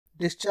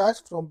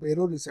discharge from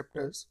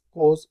baroreceptors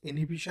cause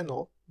inhibition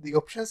of. The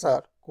options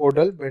are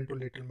caudal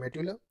ventrolateral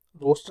medulla,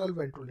 rostral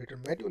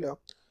ventrolateral medulla,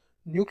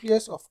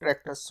 nucleus of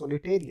tractus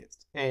solitarius,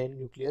 and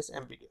nucleus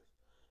ambiguus.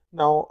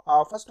 Now,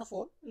 first of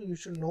all, you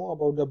should know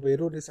about the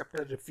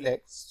baroreceptor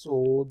reflex.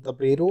 So, the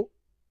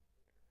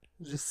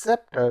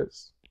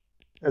baroreceptors,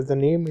 as the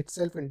name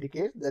itself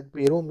indicates, that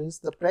baro means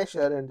the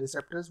pressure and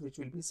receptors which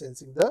will be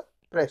sensing the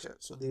pressure.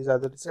 So, these are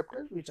the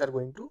receptors which are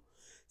going to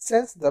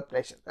sense the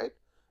pressure, right?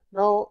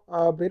 Now,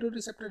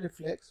 baroreceptor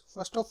reflex,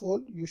 first of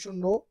all, you should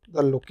know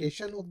the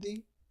location of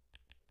the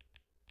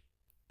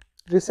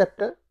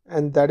receptor,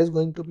 and that is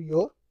going to be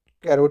your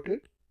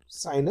carotid,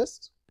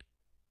 sinus,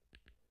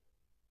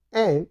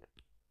 and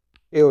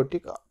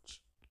aortic arch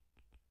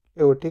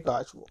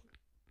wall.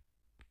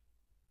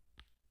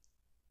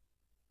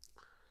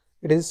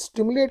 It is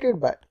stimulated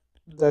by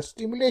the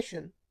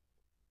stimulation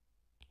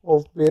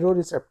of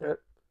baroreceptor.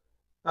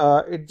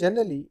 It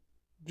generally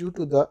due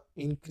to the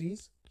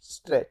increased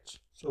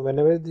stretch. So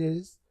whenever there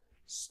is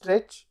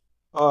stretching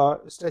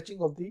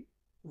of the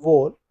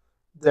wall,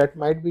 that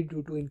might be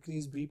due to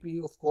increased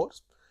BP, of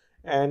course,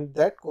 and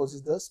that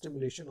causes the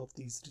stimulation of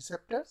these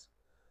receptors.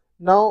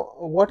 Now,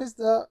 what is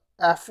the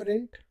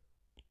afferent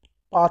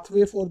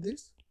pathway for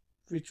this,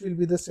 which will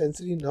be the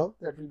sensory nerve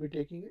that will be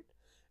taking it,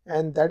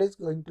 and that is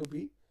going to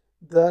be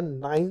the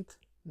ninth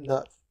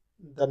nerve,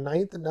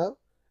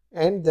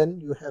 and then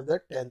you have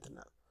the 10th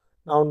nerve.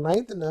 Now,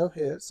 ninth nerve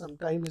here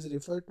sometimes is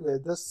referred to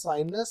as the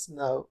sinus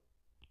nerve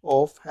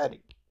of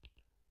herring.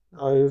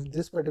 Now, if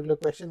this particular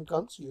question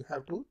comes, you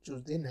have to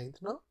choose the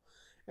ninth nerve,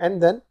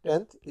 and then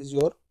 10th is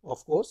your,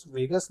 of course,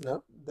 vagus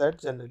nerve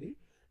that generally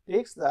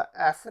takes the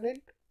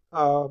afferent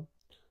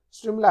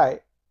stimuli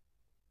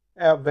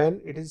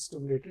when it is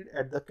stimulated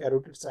at the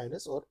carotid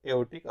sinus or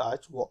aortic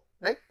arch wall,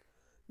 right?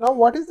 Now,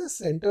 what is the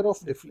center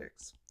of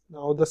reflex?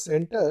 Now, the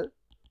center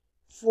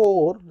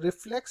for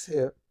reflex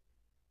here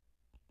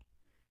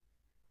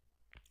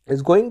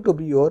is going to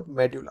be your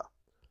medulla.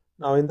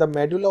 Now, in the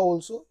medulla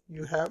also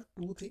you have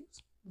two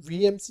things,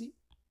 VMC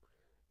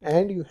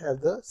and you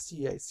have the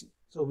CIC.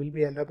 So, we will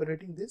be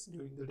elaborating this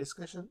during the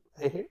discussion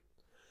ahead.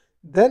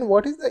 Then,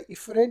 what is the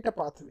efferent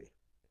pathway?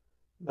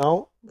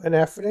 Now, when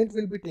efferent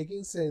will be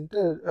taking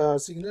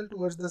signal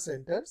towards the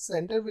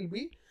center will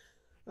be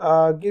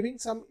giving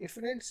some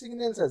efferent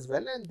signals as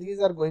well, and these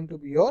are going to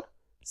be your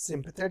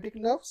sympathetic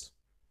nerves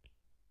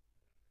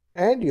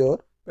and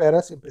your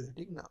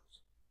parasympathetic nerves.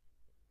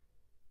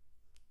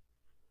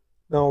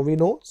 Now, we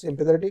know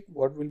sympathetic,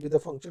 what will be the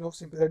function of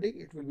sympathetic?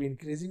 It will be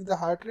increasing the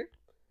heart rate,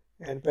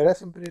 and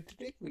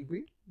parasympathetic will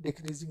be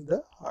decreasing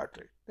the heart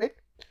rate, right?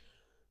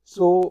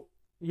 So,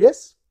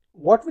 yes,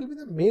 what will be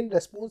the main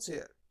response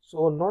here?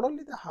 So, not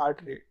only the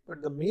heart rate,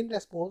 but the main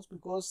response,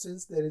 because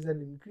since there is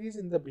an increase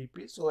in the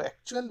BP, so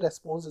actual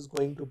response is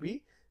going to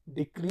be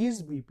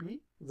decreased BP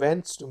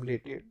when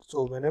stimulated.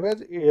 So, whenever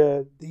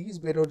these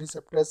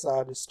baroreceptors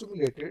are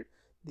stimulated,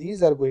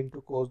 these are going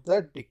to cause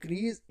the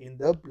decrease in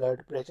the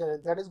blood pressure,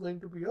 and that is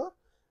going to be your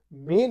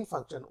main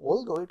function,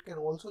 although it can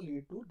also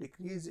lead to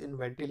decrease in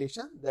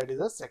ventilation, that is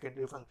a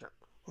secondary function.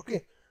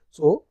 Okay,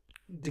 so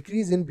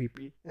decrease in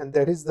BP, and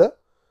that is the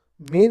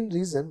main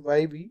reason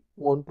why we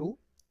want to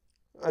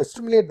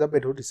stimulate the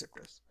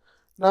baroreceptors.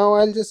 Now,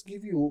 I'll just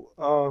give you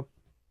a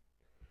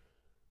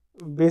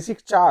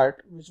basic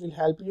chart which will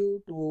help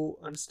you to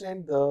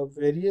understand the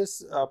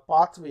various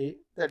pathway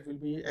that will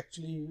be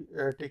actually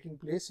taking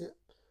place here.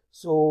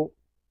 So,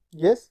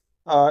 yes,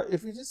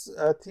 if we just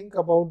think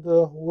about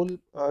the whole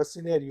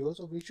scenario,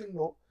 so we should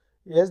know,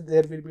 yes,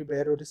 there will be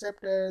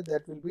baroreceptor,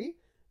 that will be,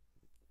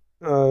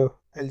 I'll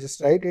just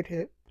write it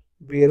here,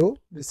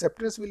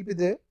 baroreceptors will be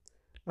there.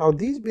 Now,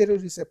 these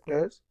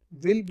baroreceptors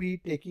will be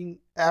taking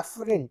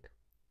afferent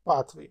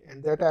pathway,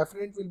 and that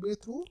afferent will be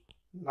through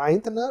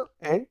 9th nerve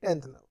and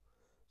 10th nerve.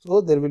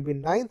 So, there will be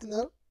 9th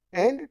nerve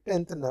and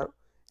 10th nerve,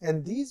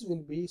 and these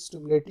will be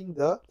stimulating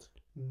the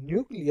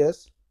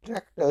nucleus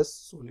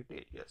tractus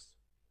solitarius.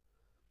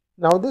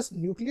 Now, this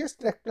nucleus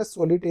tractus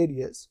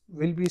solitarius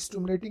will be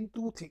stimulating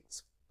two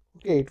things.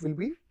 Okay, it will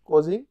be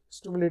causing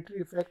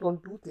stimulatory effect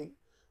on two things.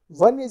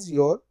 One is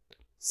your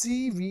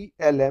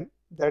CVLM,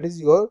 that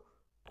is your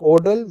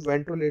caudal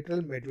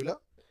ventrolateral medulla,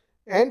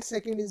 and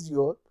second is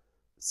your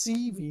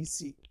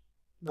CVC.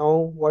 Now,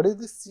 what is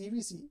this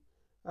CVC?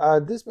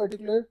 This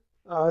particular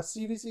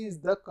CVC is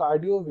the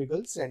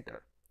cardiovagal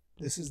center.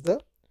 This is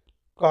the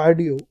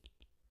cardiovagal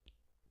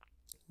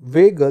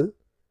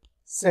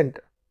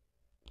center.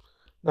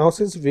 Now,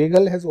 since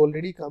vagal has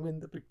already come in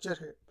the picture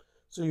here,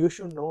 so you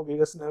should know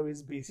vagus nerve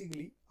is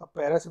basically a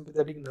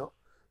parasympathetic nerve.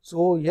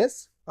 So,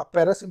 yes, a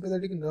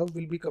parasympathetic nerve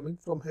will be coming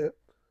from here.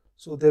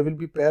 So, there will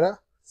be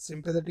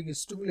parasympathetic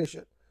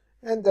stimulation,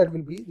 and that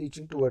will be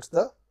reaching towards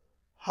the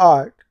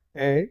heart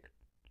and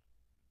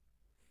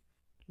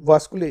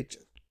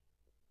vasculature.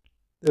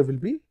 There will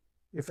be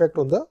effect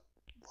on the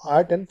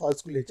heart and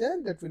vasculature,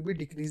 and that will be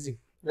decreasing,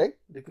 right?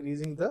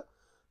 Decreasing the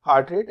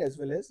heart rate as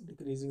well as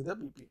decreasing the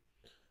BP.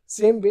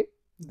 Same way,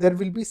 there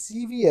will be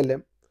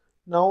CVLM.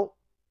 Now,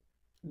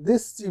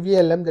 this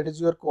CVLM, that is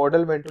your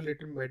caudal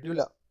ventrolateral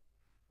medulla,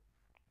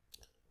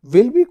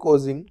 will be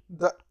causing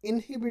the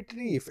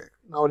inhibitory effect.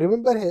 Now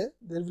remember here,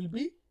 there will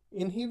be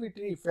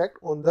inhibitory effect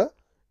on the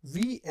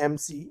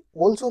VMC,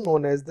 also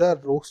known as the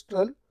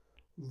rostral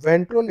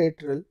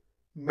ventrolateral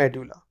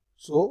medulla.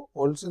 So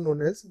also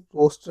known as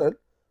rostral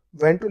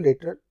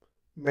ventrolateral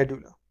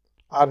medulla,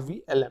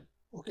 RVLM.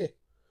 Okay.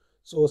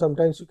 So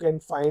sometimes you can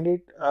find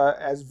it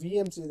as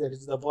VMC, that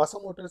is the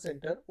vasomotor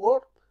center,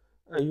 or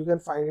you can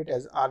find it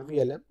as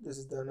RVLM. This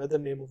is the another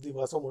name of the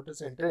vasomotor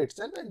center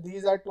itself, and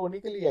these are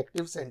tonically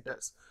active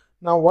centers.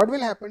 Now what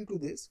will happen to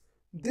this?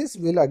 This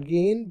will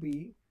again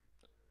be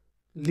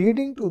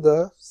leading to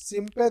the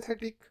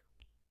sympathetic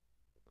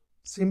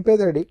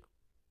stimulation,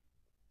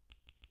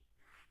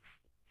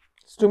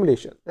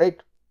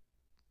 right?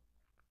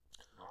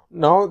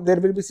 Now there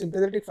will be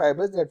sympathetic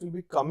fibers that will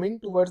be coming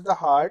towards the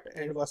heart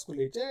and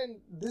vasculature, and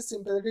this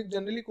sympathetic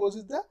generally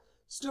causes the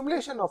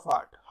stimulation of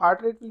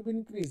heart rate will be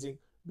increasing,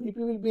 BP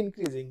will be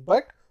increasing.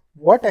 But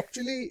what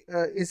actually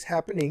is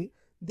happening,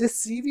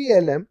 this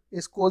CVLM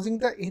is causing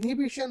the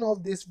inhibition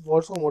of this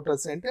vasomotor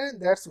center,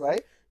 and that's why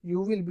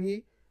you will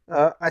be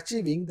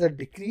achieving the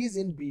decrease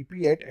in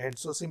BP at end.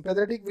 So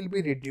sympathetic will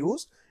be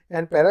reduced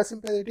and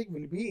parasympathetic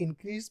will be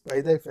increased by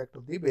the effect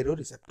of the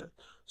baroreceptor.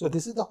 So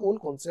this is the whole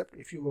concept,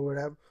 if you would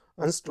have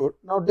understood.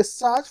 Now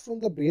discharge from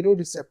the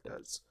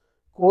baroreceptors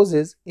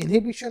causes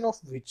inhibition of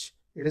which?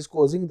 It is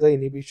causing the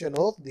inhibition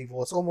of the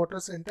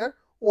vasomotor center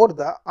or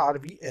the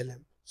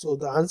RVLM. So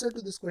the answer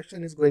to this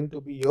question is going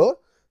to be your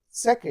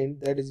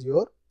second, that is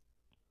your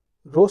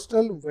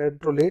rostral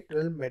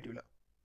ventrolateral medulla.